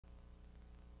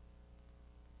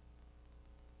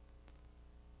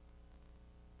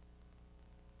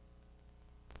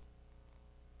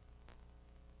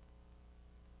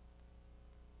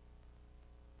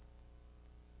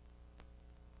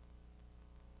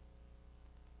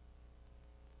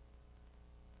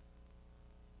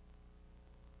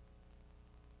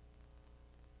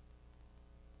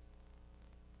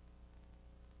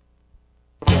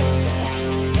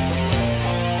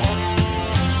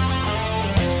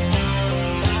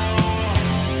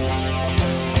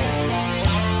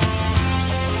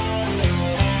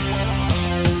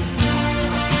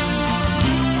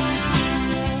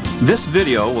This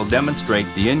video will demonstrate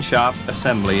the in-shop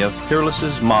assembly of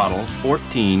Peerless's Model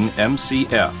 14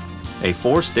 MCF, a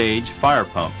 4-stage fire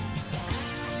pump.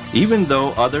 Even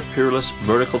though other Peerless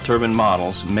vertical turbine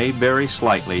models may vary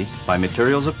slightly by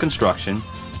materials of construction,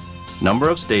 number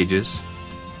of stages,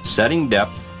 setting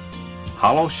depth,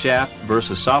 hollow shaft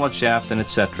versus solid shaft, and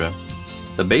etc.,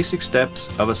 the basic steps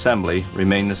of assembly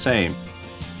remain the same.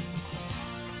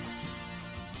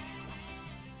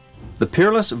 The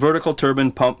Peerless vertical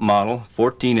turbine pump model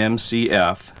 14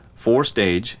 MCF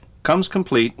 4-stage comes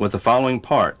complete with the following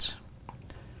parts.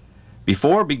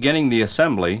 Before beginning the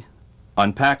assembly,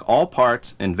 unpack all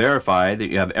parts and verify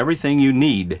that you have everything you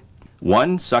need.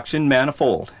 1 suction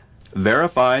manifold.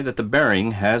 Verify that the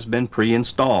bearing has been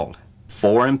pre-installed.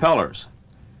 4 impellers.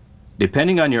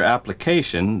 Depending on your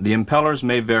application, the impellers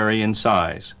may vary in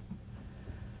size.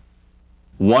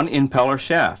 1 impeller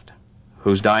shaft,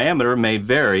 whose diameter may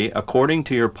vary according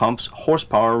to your pump's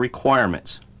horsepower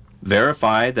requirements.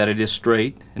 Verify that it is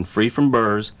straight and free from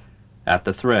burrs at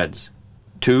the threads.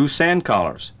 2 sand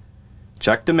collars.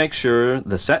 Check to make sure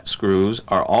the set screws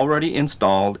are already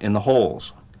installed in the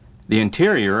holes. The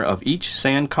interior of each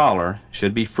sand collar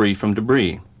should be free from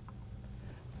debris.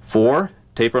 4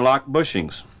 taper lock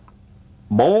bushings.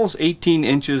 Bowls 18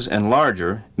 inches and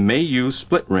larger may use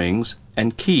split rings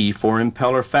and key for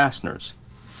impeller fasteners.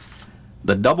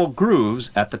 The double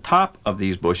grooves at the top of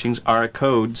these bushings are a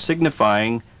code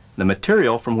signifying the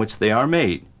material from which they are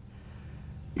made.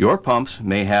 Your pumps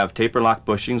may have taper lock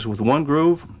bushings with 1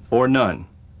 groove or none.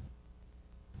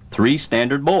 3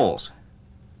 standard bowls.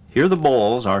 Here the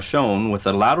bowls are shown with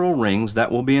the lateral rings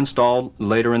that will be installed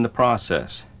later in the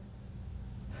process.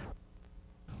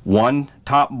 1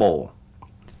 top bowl.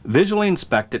 Visually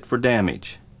inspect it for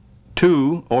damage.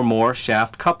 2 or more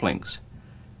shaft couplings.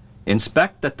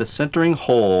 Inspect that the centering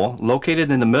hole located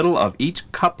in the middle of each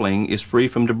coupling is free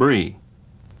from debris.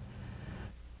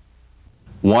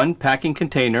 1 packing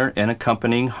container and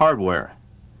accompanying hardware.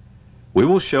 We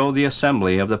will show the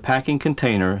assembly of the packing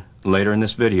container later in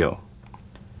this video.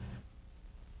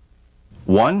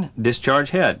 1 discharge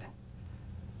head.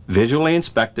 Visually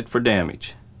inspect it for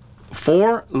damage.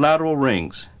 4 lateral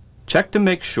rings. Check to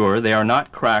make sure they are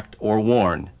not cracked or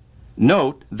worn.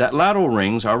 Note that lateral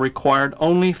rings are required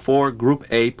only for Group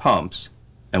A pumps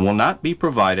and will not be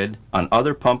provided on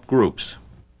other pump groups.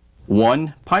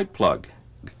 1 pipe plug.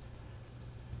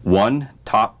 1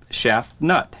 top shaft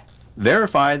nut.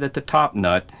 Verify that the top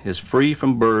nut is free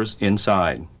from burrs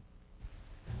inside.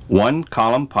 1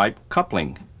 column pipe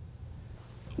coupling.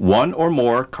 1 or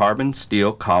more carbon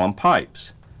steel column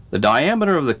pipes. The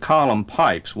diameter of the column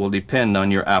pipes will depend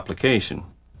on your application.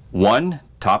 1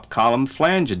 top column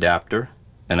flange adapter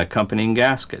and accompanying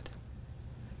gasket.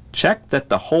 Check that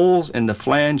the holes in the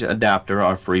flange adapter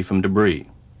are free from debris.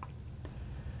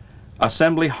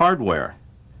 Assembly hardware.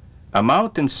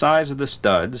 Amount and size of the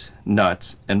studs,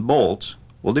 nuts, and bolts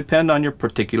will depend on your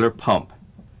particular pump.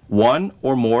 1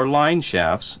 or more line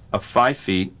shafts of 5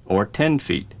 feet or 10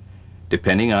 feet,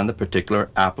 depending on the particular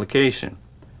application.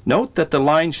 Note that the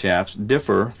line shafts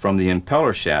differ from the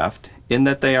impeller shaft in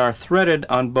that they are threaded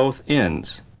on both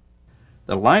ends.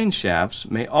 The line shafts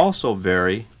may also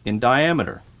vary in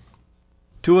diameter.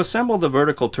 To assemble the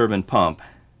vertical turbine pump,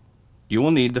 you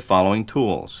will need the following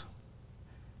tools: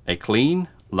 a clean,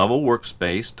 level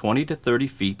workspace 20 to 30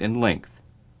 feet in length,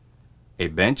 a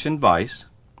bench and vise,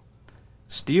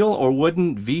 steel or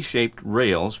wooden V-shaped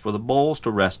rails for the bowls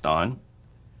to rest on,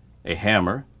 a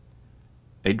hammer,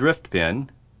 a drift pin,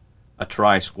 a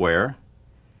tri-square,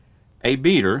 a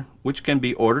beater, which can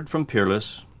be ordered from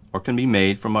Peerless or can be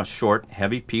made from a short,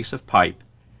 heavy piece of pipe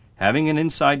having an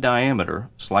inside diameter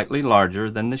slightly larger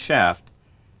than the shaft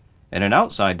and an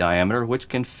outside diameter which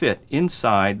can fit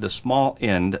inside the small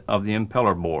end of the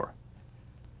impeller bore,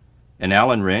 an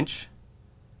Allen wrench,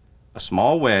 a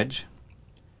small wedge.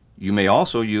 You may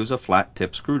also use a flat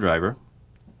tip screwdriver,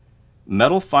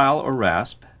 metal file or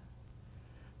rasp,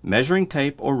 measuring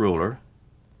tape or ruler,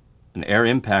 an air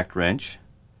impact wrench,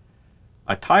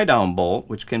 a tie-down bolt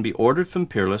which can be ordered from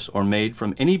Peerless or made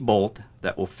from any bolt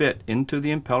that will fit into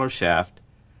the impeller shaft,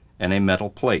 and a metal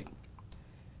plate,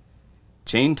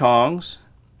 chain tongs,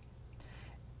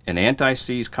 an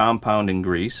anti-seize compounding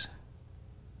grease,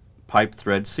 pipe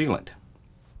thread sealant.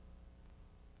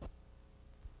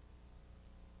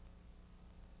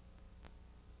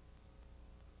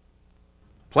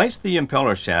 Place the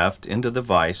impeller shaft into the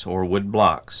vise or wood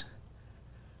blocks.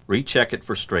 Recheck it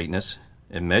for straightness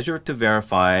and measure it to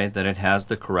verify that it has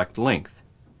the correct length.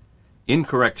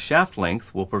 Incorrect shaft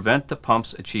length will prevent the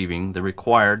pumps achieving the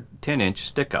required 10-inch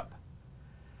stick-up.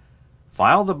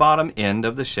 File the bottom end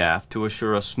of the shaft to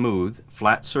assure a smooth,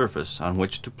 flat surface on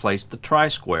which to place the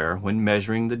tri-square when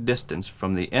measuring the distance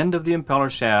from the end of the impeller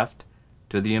shaft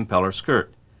to the impeller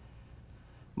skirt.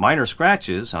 Minor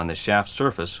scratches on the shaft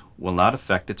surface will not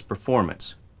affect its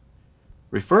performance.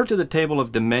 Refer to the table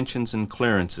of dimensions and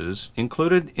clearances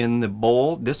included in the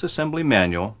bowl disassembly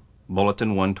manual,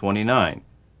 Bulletin 129,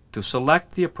 to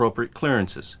select the appropriate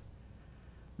clearances.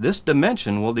 This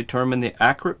dimension will determine the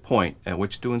accurate point at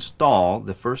which to install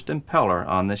the first impeller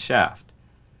on the shaft.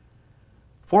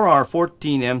 For our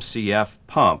 14 MCF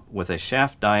pump with a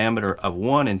shaft diameter of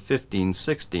 1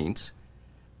 15/16,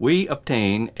 we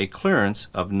obtain a clearance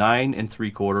of 9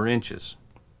 3/4 inches.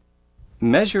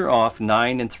 Measure off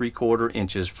 9 3/4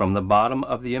 inches from the bottom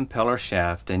of the impeller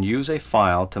shaft and use a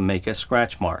file to make a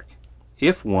scratch mark,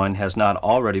 if one has not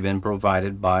already been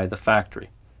provided by the factory.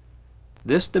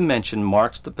 This dimension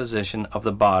marks the position of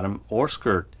the bottom or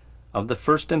skirt of the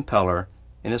first impeller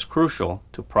and is crucial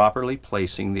to properly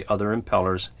placing the other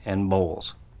impellers and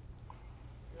bowls.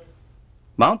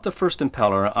 Mount the first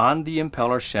impeller on the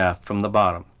impeller shaft from the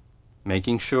bottom,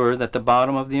 making sure that the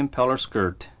bottom of the impeller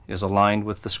skirt is aligned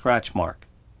with the scratch mark.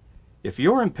 If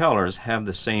your impellers have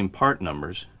the same part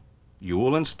numbers, you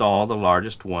will install the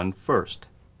largest one first.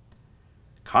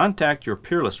 Contact your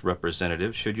Peerless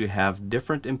representative should you have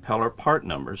different impeller part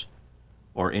numbers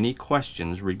or any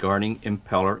questions regarding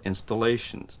impeller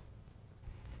installations.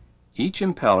 Each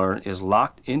impeller is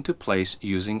locked into place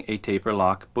using a taper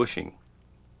lock bushing.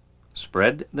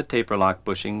 Spread the taper lock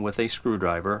bushing with a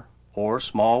screwdriver or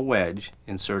small wedge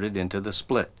inserted into the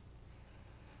split.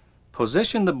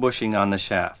 Position the bushing on the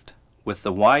shaft with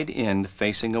the wide end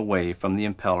facing away from the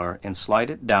impeller and slide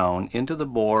it down into the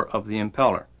bore of the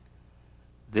impeller.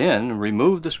 Then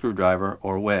remove the screwdriver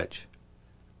or wedge.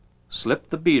 Slip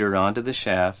the beater onto the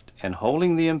shaft and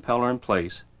holding the impeller in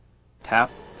place, tap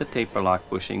the taper lock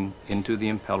bushing into the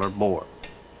impeller bore.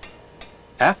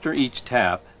 After each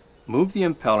tap, move the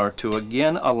impeller to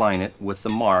again align it with the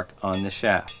mark on the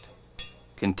shaft.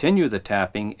 Continue the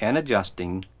tapping and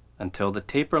adjusting until the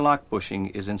taper lock bushing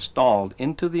is installed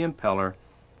into the impeller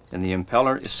and the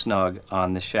impeller is snug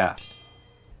on the shaft.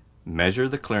 Measure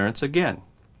the clearance again.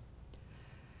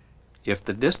 If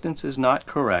the distance is not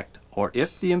correct, or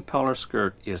if the impeller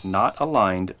skirt is not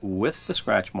aligned with the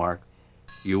scratch mark,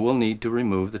 you will need to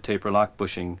remove the taper lock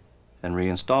bushing and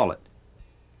reinstall it.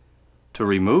 To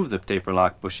remove the taper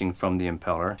lock bushing from the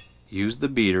impeller, use the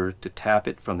beater to tap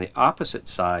it from the opposite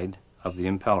side of the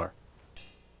impeller.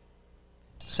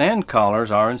 Sand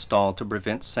collars are installed to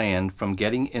prevent sand from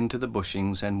getting into the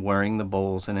bushings and wearing the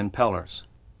bowls and impellers.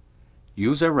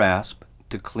 Use a rasp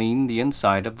to clean the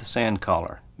inside of the sand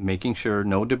collar, making sure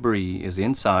no debris is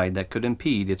inside that could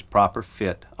impede its proper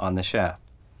fit on the shaft.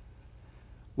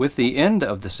 With the end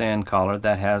of the sand collar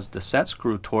that has the set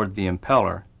screw toward the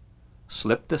impeller,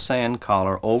 slip the sand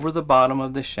collar over the bottom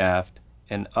of the shaft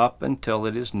and up until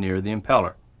it is near the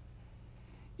impeller.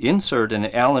 Insert an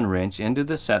Allen wrench into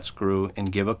the set screw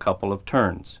and give a couple of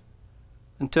turns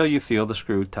until you feel the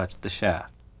screw touch the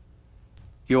shaft.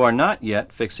 You are not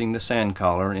yet fixing the sand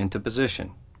collar into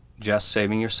position, just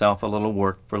saving yourself a little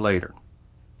work for later.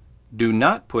 Do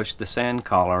not push the sand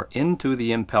collar into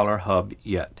the impeller hub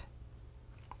yet.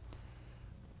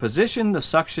 Position the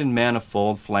suction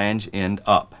manifold flange end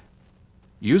up.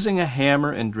 Using a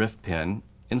hammer and drift pin,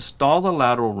 install the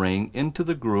lateral ring into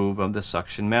the groove of the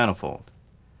suction manifold.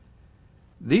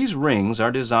 These rings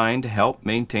are designed to help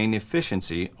maintain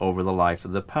efficiency over the life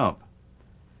of the pump.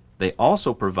 They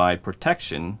also provide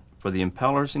protection for the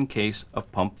impellers in case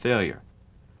of pump failure.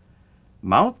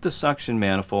 Mount the suction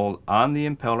manifold on the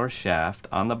impeller shaft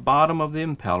on the bottom of the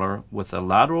impeller with a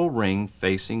lateral ring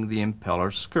facing the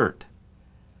impeller skirt.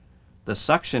 The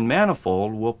suction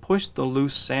manifold will push the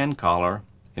loose sand collar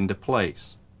into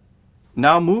place.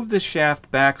 Now move the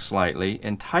shaft back slightly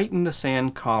and tighten the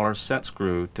sand collar set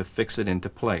screw to fix it into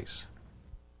place.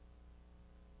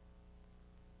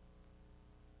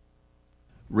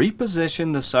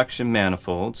 Reposition the suction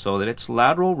manifold so that its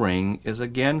lateral ring is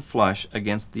again flush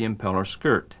against the impeller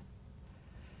skirt.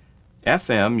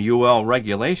 FM/UL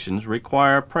regulations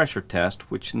require a pressure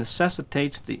test which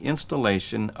necessitates the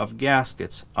installation of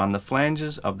gaskets on the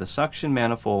flanges of the suction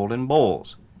manifold and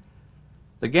bowls.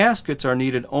 The gaskets are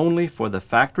needed only for the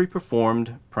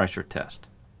factory-performed pressure test.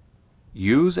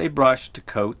 Use a brush to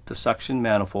coat the suction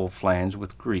manifold flange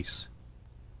with grease.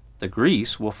 The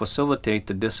grease will facilitate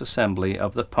the disassembly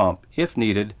of the pump if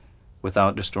needed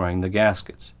without destroying the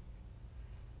gaskets.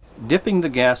 Dipping the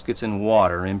gaskets in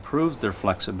water improves their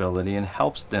flexibility and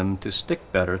helps them to stick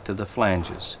better to the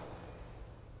flanges.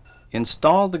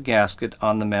 Install the gasket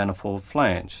on the manifold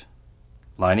flange.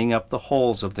 lining up the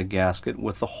holes of the gasket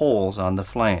with the holes on the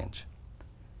flange.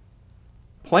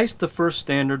 Place the first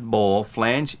standard bowl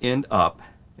flange end up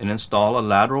and install a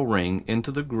lateral ring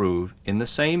into the groove in the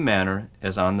same manner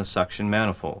as on the suction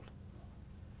manifold.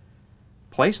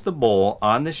 Place the bowl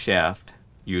on the shaft,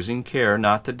 using care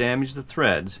not to damage the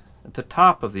threads, at the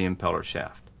top of the impeller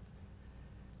shaft.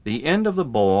 The end of the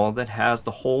bowl that has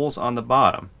the holes on the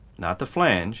bottom, not the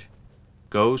flange,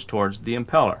 goes towards the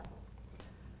impeller.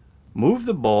 Move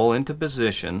the bowl into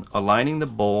position, aligning the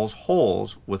bowl's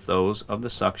holes with those of the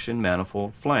suction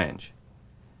manifold flange.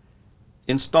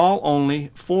 Install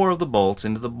only 4 of the bolts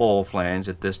into the bowl flange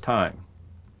at this time.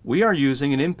 We are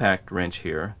using an impact wrench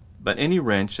here, but any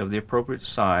wrench of the appropriate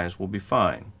size will be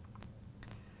fine.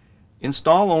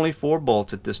 Install only 4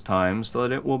 bolts at this time so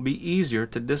that it will be easier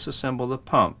to disassemble the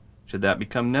pump should that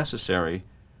become necessary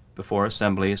before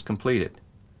assembly is completed.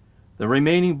 The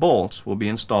remaining bolts will be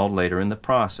installed later in the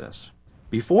process.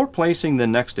 Before placing the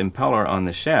next impeller on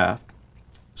the shaft,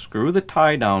 screw the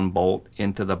tie-down bolt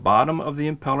into the bottom of the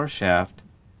impeller shaft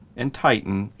and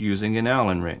tighten using an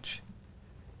Allen wrench.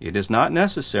 It is not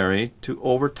necessary to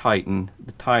over-tighten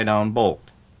the tie-down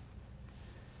bolt.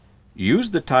 Use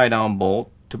the tie-down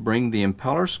bolt to bring the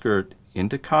impeller skirt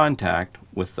into contact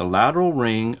with the lateral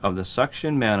ring of the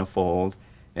suction manifold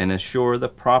and assure the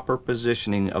proper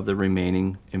positioning of the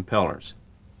remaining impellers.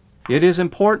 It is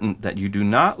important that you do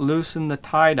not loosen the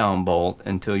tie-down bolt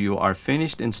until you are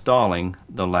finished installing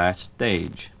the last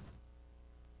stage.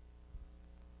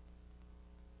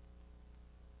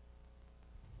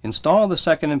 Install the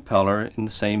second impeller in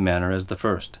the same manner as the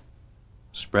first.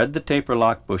 Spread the taper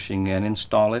lock bushing and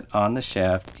install it on the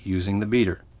shaft using the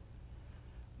beater.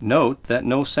 Note that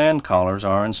no sand collars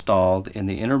are installed in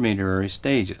the intermediary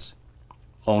stages.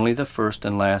 Only the first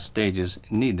and last stages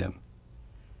need them.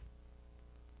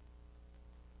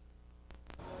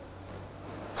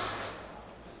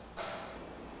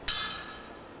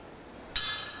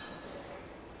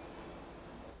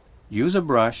 Use a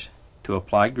brush to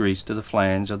apply grease to the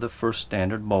flange of the first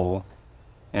standard bowl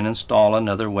and install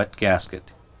another wet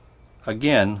gasket,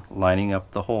 again lining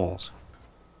up the holes.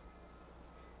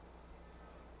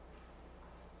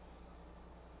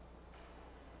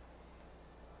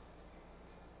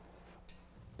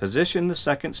 Position the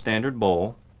second standard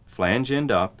bowl, flange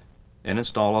end up, and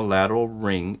install a lateral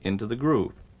ring into the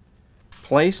groove.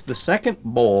 Place the second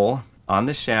bowl on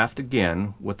the shaft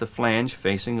again with the flange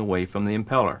facing away from the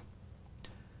impeller.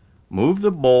 Move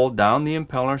the bowl down the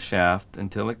impeller shaft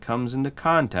until it comes into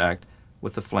contact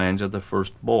with the flange of the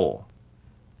first bowl.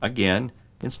 Again,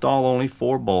 install only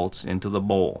 4 bolts into the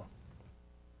bowl.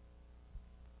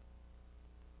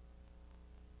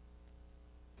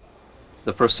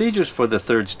 The procedures for the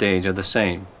third stage are the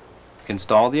same.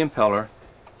 Install the impeller,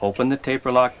 open the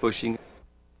taper lock bushing,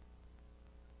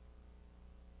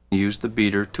 use the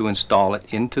beater to install it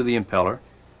into the impeller,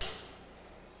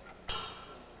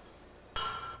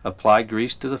 apply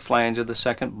grease to the flange of the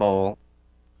second bowl,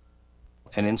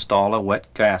 and install a wet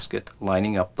gasket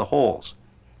lining up the holes.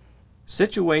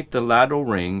 Situate the lateral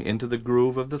ring into the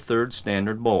groove of the third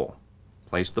standard bowl.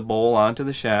 Place the bowl onto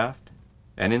the shaft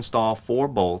and install 4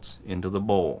 bolts into the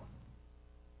bowl.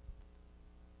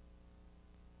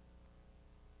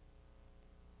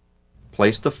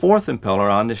 Place the fourth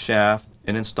impeller on the shaft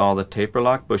and install the taper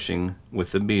lock bushing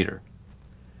with the beater.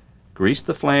 Grease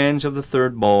the flange of the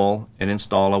third bowl and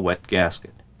install a wet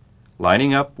gasket,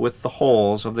 lining up with the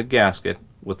holes of the gasket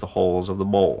with the holes of the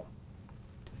bowl.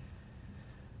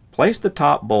 Place the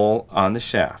top bowl on the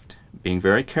shaft, being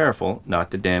very careful not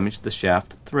to damage the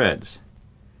shaft threads.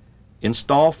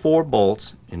 Install 4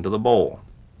 bolts into the bowl.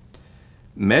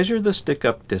 Measure the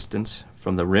stick-up distance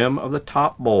from the rim of the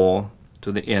top bowl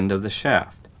to the end of the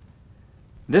shaft.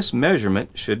 This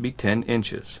measurement should be 10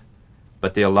 inches,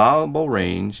 but the allowable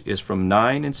range is from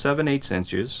 9 7/8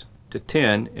 inches to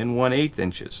 10 1/8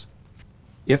 inches.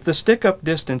 If the stick-up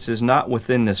distance is not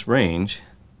within this range,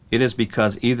 it is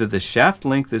because either the shaft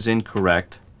length is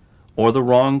incorrect or the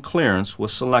wrong clearance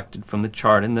was selected from the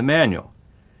chart in the manual.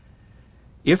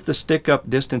 If the stick-up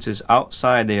distance is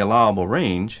outside the allowable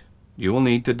range, you will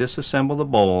need to disassemble the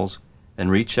bowls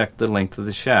and recheck the length of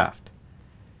the shaft.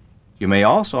 You may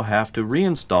also have to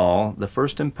reinstall the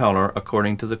first impeller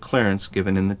according to the clearance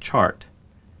given in the chart.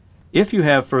 If you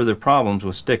have further problems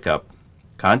with stick-up,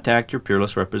 contact your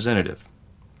Peerless representative.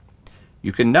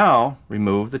 You can now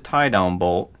remove the tie-down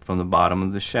bolt from the bottom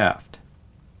of the shaft.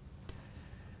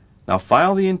 Now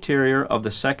file the interior of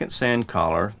the second sand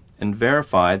collar and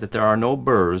verify that there are no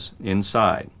burrs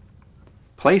inside.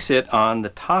 Place it on the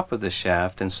top of the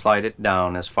shaft and slide it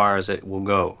down as far as it will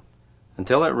go,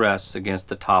 until it rests against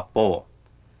the top bowl.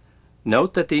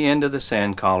 Note that the end of the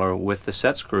sand collar with the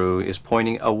set screw is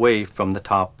pointing away from the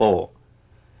top bowl.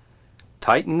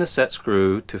 Tighten the set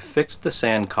screw to fix the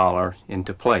sand collar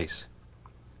into place.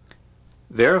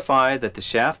 Verify that the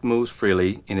shaft moves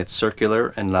freely in its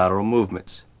circular and lateral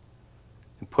movements,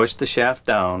 and push the shaft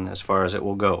down as far as it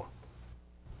will go.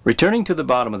 Returning to the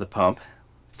bottom of the pump,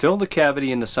 fill the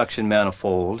cavity in the suction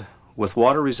manifold with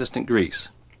water-resistant grease.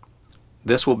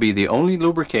 This will be the only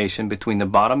lubrication between the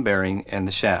bottom bearing and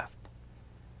the shaft.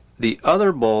 The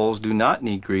other bowls do not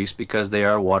need grease because they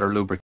are water lubricated.